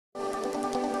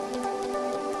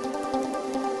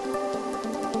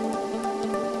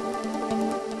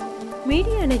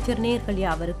Media nature நேயர்கள்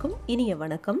யாவருக்கும் இனிய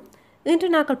வணக்கம். இன்று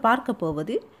நாங்கள் பார்க்க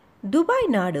போவது துபாய்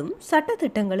நாடும்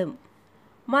சட்டத்திட்டங்களும்.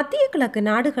 மத்திய கிழக்கு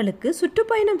நாடுகளுக்கு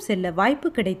சுற்றுப்பயணம் செல்ல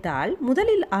வாய்ப்பு கிடைத்தால்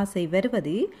முதலில் ஆசை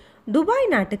வருவது துபாய்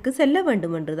நாட்டுக்கு செல்ல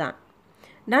வேண்டும் என்றுதான்.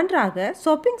 நன்றாக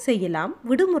ஷாப்பிங் செய்யலாம்,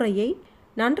 விடுமுறையை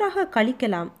நன்றாக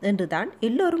கழிக்கலாம் என்றுதான்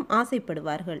எல்லோரும்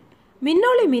ஆசைப்படுவார்கள்.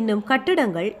 மின்னொளி மின்னும்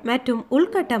கட்டிடங்கள் மற்றும்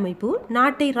உள்கட்டமைப்பு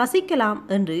நாட்டை ரசிக்கலாம்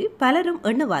என்று பலரும்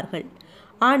எண்ணுவார்கள்.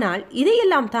 ஆனால்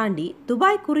இதையெல்லாம் தாண்டி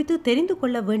துபாய் குறித்து தெரிந்து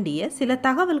கொள்ள வேண்டிய சில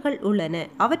தகவல்கள் உள்ளன.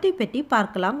 அவற்றை பற்றி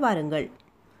பார்க்கலாம் வாருங்கள்.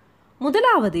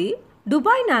 முதலாவது,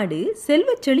 துபாய் நாடு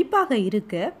செல்வ செழிப்பாக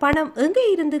இருக்க பணம் எங்கே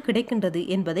இருந்து கிடைக்கின்றது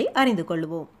என்பதை அறிந்து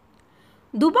கொள்வோம்.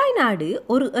 துபாய் நாடு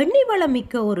ஒரு எண்ணெய் வளம்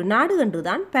மிக்க ஒரு நாடு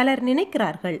என்றுதான் பலர்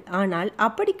நினைக்கிறார்கள். ஆனால்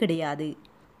அப்படி கிடையாது.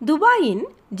 துபாயின்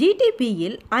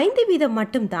ஜிடிபியில் 5%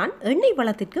 மட்டும்தான் எண்ணெய்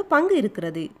வளத்திற்கு பங்கு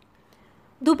இருக்கிறது.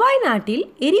 துபாய் நாட்டில்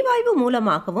எரிவாயு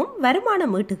மூலமாகவும்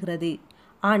வருமானம் ஈட்டுகிறது.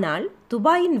 ஆனால்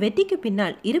துபாயின் வெற்றிக்கு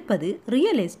பின்னால் இருப்பது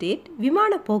ரியல் எஸ்டேட்,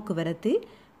 விமான போக்குவரத்து,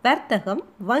 வர்த்தகம்,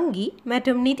 வங்கி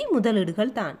மற்றும் நிதி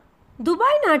முதலீடுகள் தான்.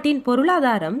 துபாய் நாட்டின்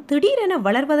பொருளாதாரம் திடீரென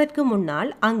வளர்வதற்கு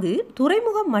முன்னால் அங்கு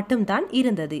துறைமுகம் மட்டும்தான்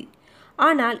இருந்தது.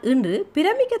 ஆனால் இன்று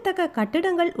பிரமிக்கத்தக்க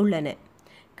கட்டிடங்கள் உள்ளன.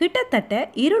 கிட்டத்தட்ட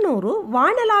 200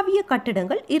 வானளாவிய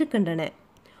கட்டிடங்கள் இருக்கின்றன.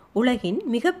 உலகின்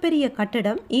மிகப்பெரிய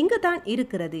கட்டடம் இங்குதான்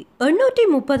இருக்கிறது.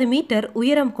 830 மீட்டர்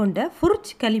உயரம் கொண்ட புர்ஜ்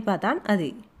கலிஃபா தான் அது.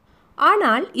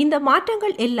 ஆனால் இந்த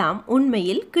மாற்றங்கள் எல்லாம்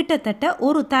உண்மையில் கிட்டத்தட்ட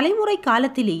ஒரு தலைமுறை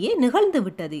காலத்திலேயே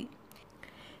நிகழ்ந்துவிட்டது.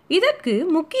 இதற்கு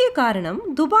முக்கிய காரணம்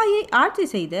துபாயை ஆட்சி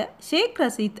செய்த ஷேக்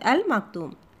ரஷீத் அல்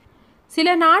மக்தூம்.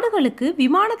 சில நாடுகளுக்கு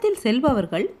விமானத்தில்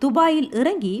செல்பவர்கள் துபாயில்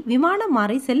இறங்கி விமானம்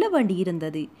மாறி செல்ல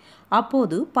வேண்டியிருந்தது.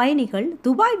 அப்போது பயணிகள்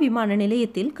துபாய் விமான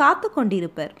நிலையத்தில் காத்து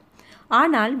கொண்டிருப்பர்.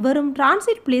 ஆனால் வெறும்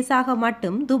டிரான்சிட் பிளேஸாக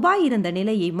மட்டும் துபாய் இருந்த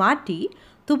நிலையை மாற்றி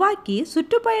துபாய்க்கு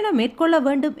சுற்றுப்பயணம் மேற்கொள்ள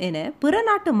வேண்டும் என பிற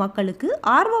நாட்டு மக்களுக்கு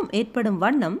ஆர்வம் ஏற்படும்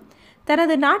வண்ணம்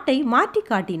தனது நாட்டை மாற்றி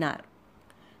காட்டினார்.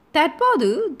 தற்போது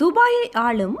துபாயை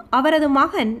ஆளும் அவரது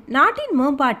மகன் நாட்டின்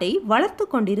மேம்பாட்டை வளர்த்து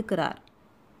கொண்டிருக்கிறார்.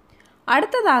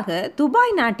 அடுத்ததாக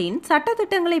துபாய் நாட்டின்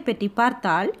சட்டத்திட்டங்களை பற்றி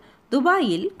பார்த்தால்,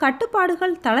 துபாயில்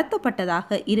கட்டுப்பாடுகள்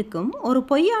தளர்த்தப்பட்டதாக இருக்கும் ஒரு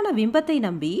பொய்யான பிம்பத்தை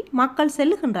நம்பி மக்கள்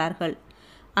செல்லுகின்றார்கள்.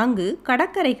 அங்கு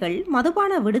கடற்கரைகள்,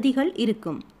 மதுபான விடுதிகள்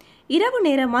இருக்கும். இரவு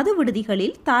நேர மது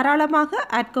விடுதிகளில் தாராளமாக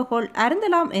ஆல்கஹால்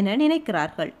அருந்தலாம் என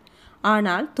நினைக்கிறார்கள்.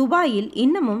 ஆனால் துபாயில்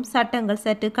இன்னமும் சட்டங்கள்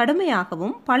சற்று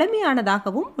கடுமையாகவும்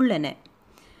பழமையானதாகவும் உள்ளன.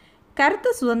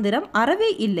 கருத்து சுதந்திரம்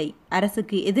அறவே இல்லை.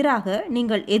 அரசுக்கு எதிராக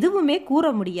நீங்கள் எதுவுமே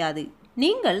கூற முடியாது.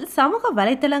 நீங்கள் சமூக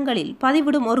வலைத்தளங்களில்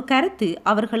பதிவிடும் ஒரு கருத்து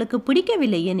அவர்களுக்கு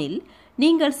பிடிக்கவில்லை எனில்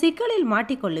நீங்கள் சிக்கலில்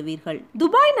மாட்டிக்கொள்ளுவீர்கள்.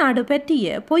 துபாய் நாடு பற்றிய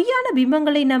பொய்யான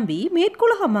பிம்பங்களை நம்பி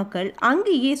மேற்குலக மக்கள்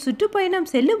அங்கேயே சுற்றுப்பயணம்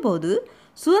செல்லும் போது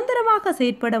சுதந்திரமாக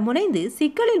செயற்பட முனைந்து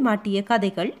சிக்கலில் மாட்டிய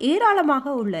கதைகள்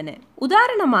ஏராளமாக உள்ளன.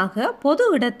 உதாரணமாக, பொது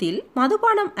இடத்தில்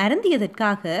மதுபானம்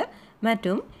அருந்தியதற்காக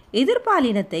மற்றும்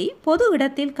எதிர்பாலினத்தை பொது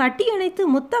இடத்தில் கட்டியணைத்து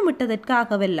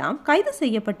முத்தமிட்டதற்காகவெல்லாம் கைது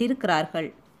செய்யப்பட்டிருக்கிறார்கள்.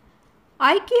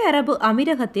 ஐக்கிய அரபு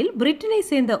அமீரகத்தில் பிரிட்டனை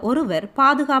சேர்ந்த ஒருவர்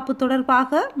பாதுகாப்பு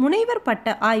தொடர்பாக முனைவர்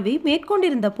பட்ட ஆய்வை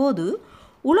மேற்கொண்டிருந்த போது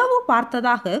உளவு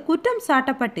பார்த்ததாக குற்றம்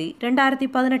சாட்டப்பட்டு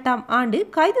 2018ஆம் ஆண்டு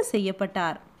கைது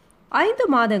செய்யப்பட்டார். 5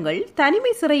 மாதங்கள்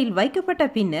தனிமை சிறையில் வைக்கப்பட்ட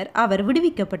பின்னர் அவர்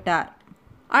விடுவிக்கப்பட்டார்.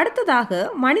 அடுத்ததாக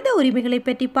மனித உரிமைகளை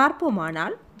பற்றி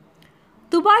பார்ப்போமானால்,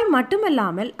 துபாய்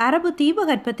மட்டுமல்லாமல் அரபு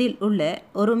தீபகற்பத்தில் உள்ள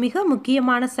ஒரு மிக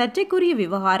முக்கியமான சர்ச்சைக்குரிய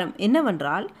விவகாரம்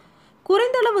என்னவென்றால்,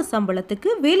 குறைந்தளவு சம்பளத்துக்கு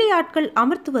வேலையாட்கள்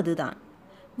அமர்த்துவதுதான்.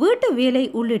 வீட்டு வேலை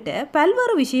உள்ளிட்ட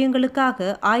பல்வேறு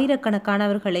விஷயங்களுக்காக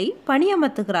ஆயிரக்கணக்கானவர்களை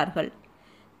பணியமர்த்துகிறார்கள்.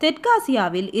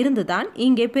 தெற்காசியாவில் இருந்துதான்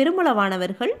இங்கே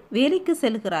பெருமளவானவர்கள் வேலைக்கு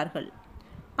செல்கிறார்கள்.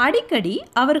 அடிக்கடி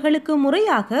அவர்களுக்கு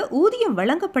முறையாக ஊதியம்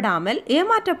வழங்கப்படாமல்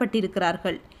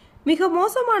ஏமாற்றப்பட்டிருக்கிறார்கள். மிக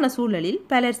மோசமான சூழலில்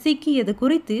பலர் சிக்கியது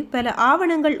குறித்து பல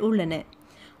ஆவணங்கள் உள்ளன.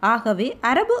 ஆகவே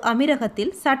அரபு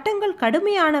அமீரகத்தில் சட்டங்கள்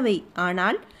கடுமையானவை,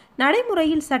 ஆனால்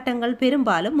நடைமுறையில் சட்டங்கள்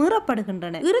பெரும்பாலும்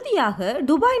மீறப்படுகின்றன. இறுதியாக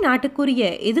துபாய் நாட்டுக்குரிய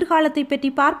எதிர்காலத்தை பற்றி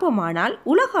பார்ப்போமானால்,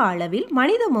 உலக அளவில்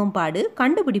மனித மேம்பாடு,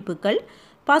 கண்டுபிடிப்புகள்,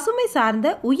 பசுமை சார்ந்த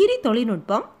உயிரி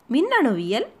தொழில்நுட்பம்,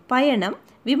 மின்னணுவியல், பயணம்,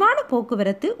 விமான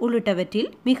போக்குவரத்து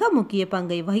உள்ளிட்டவற்றில் மிக முக்கிய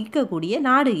பங்கை வகிக்கக்கூடிய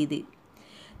நாடு இது.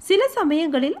 சில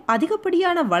சமயங்களில்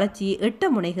அதிகப்படியான வளர்ச்சியை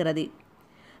எட்ட முனைகிறது.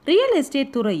 ரியல்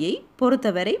எஸ்டேட் துறையை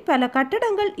பொறுத்தவரை பல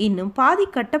கட்டடங்கள் இன்னும் பாதி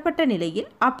கட்டப்பட்ட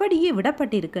நிலையில் அப்படியே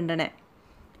விடப்பட்டிருக்கின்றன.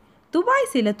 துபாய்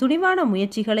சில துணிவான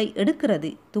முயற்சிகளை எடுக்கிறது.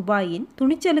 துபாயின்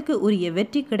துணிச்சலுக்கு உரிய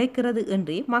வெற்றி கிடைக்கிறது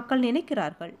என்றே மக்கள்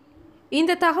நினைக்கிறார்கள்.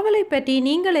 இந்த தகவலை பற்றி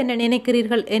நீங்கள் என்ன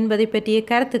நினைக்கிறீர்கள் என்பதை பற்றிய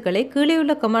கருத்துக்களை கீழே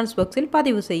உள்ள கமெண்ட்ஸ் பாக்ஸில்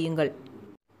பதிவு செய்யுங்கள்.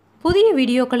 புதிய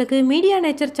வீடியோக்களுக்கு மீடியா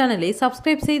நேச்சர் சேனலை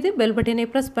சப்ஸ்கிரைப் செய்து பெல் பட்டனை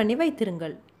பிரஸ் பண்ணி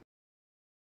வைத்திருங்கள்.